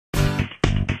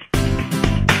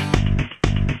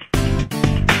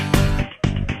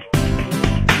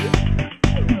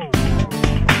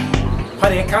Hi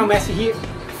there, Carl Massy here,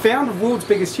 founder of World's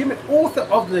Biggest Gym and author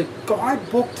of the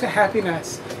Guidebook to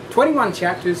Happiness. 21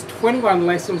 chapters, 21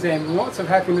 lessons and lots of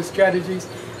happiness strategies,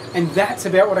 and that's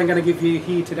about what I'm going to give you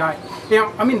here today.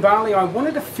 Now, I'm in Bali. I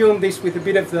wanted to film this with a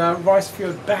bit of the rice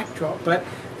field backdrop, but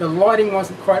the lighting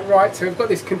wasn't quite right, so I've got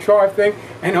this contrived thing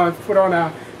and I've put on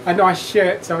a nice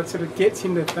shirt so it sort of gets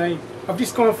in the theme. I've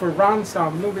just gone for a run, so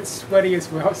I'm a little bit sweaty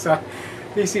as well, so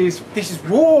this is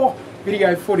raw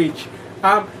video footage.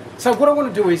 So what I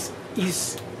want to do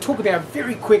is talk about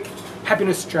very quick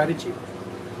happiness strategy.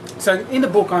 So in the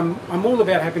book I'm all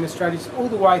about happiness strategies all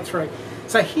the way through.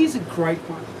 So here's a great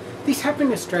one. This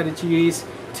happiness strategy is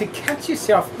to catch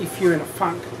yourself if you're in a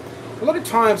funk. A lot of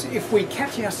times if we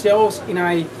catch ourselves in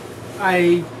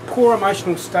a poor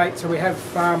emotional state, so we have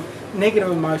negative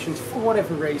emotions for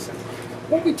whatever reason,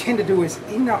 what we tend to do is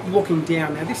end up looking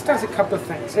down. Now this does a couple of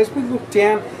things. As we look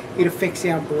down, it affects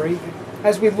our breathing.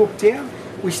 As we look down,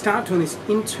 we start doing this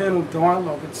internal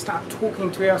dialogue and start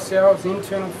talking to ourselves,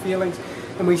 internal feelings,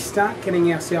 and we start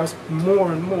getting ourselves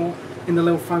more and more in the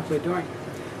little funk we're doing.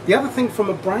 The other thing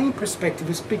from a brain perspective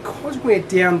is because we're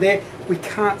down there, we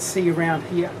can't see around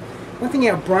here. One thing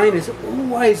our brain is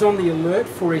always on the alert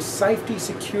for is safety,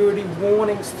 security,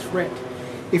 warnings, threat.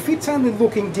 If it's only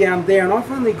looking down there and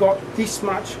I've only got this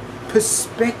much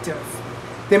perspective,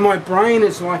 then my brain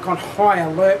is like on high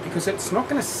alert because it's not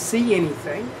going to see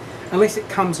anything unless it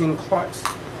comes in close.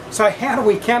 So how do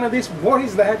we counter this? What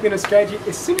is the happiness strategy?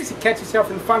 As soon as you catch yourself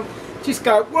in the funk, just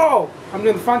go, whoa, I'm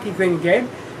doing the funky thing again,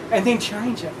 and then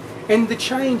change it. And the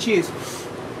change is,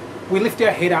 we lift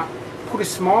our head up, put a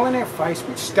smile on our face,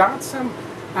 which starts some,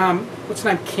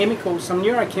 chemicals, some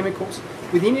neurochemicals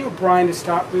within our brain to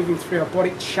start moving through our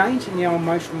body, changing our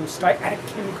emotional state at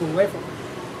a chemical level.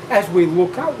 As we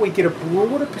look up, we get a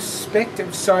broader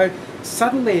perspective, so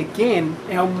suddenly again,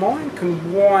 our mind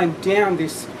can wind down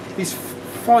this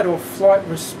fight or flight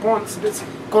response that's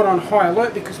got on high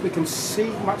alert because we can see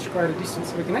much greater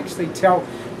distance. So we can actually tell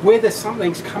whether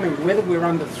something's coming, whether we're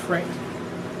under threat.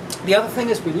 The other thing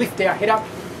is we lift our head up,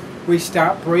 we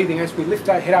start breathing. As we lift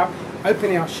our head up,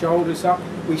 open our shoulders up,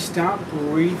 we start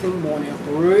breathing more. Now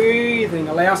breathing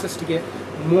allows us to get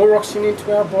more oxygen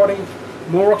into our body.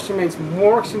 More oxygen means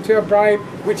more oxygen to our brain,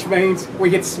 which means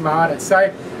we get smarter.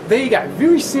 So there you go,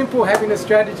 very simple happiness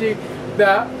strategy.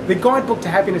 The Guidebook to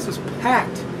Happiness is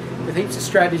packed with heaps of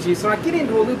strategies, and I get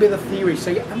into a little bit of theory so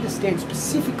you understand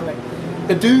specifically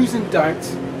the do's and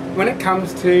don'ts when it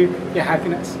comes to your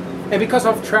happiness. And because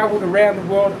I've travelled around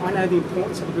the world, I know the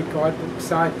importance of a good guidebook,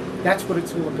 so that's what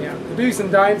it's all about. The do's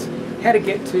and don'ts, how to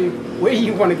get to where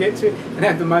you want to get to and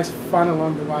have the most fun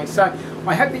along the way. So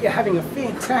I hope that you're having a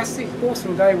fantastic,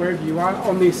 awesome day wherever you are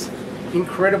on this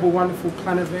incredible, wonderful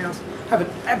planet of ours. Have an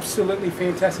absolutely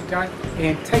fantastic day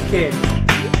and take care.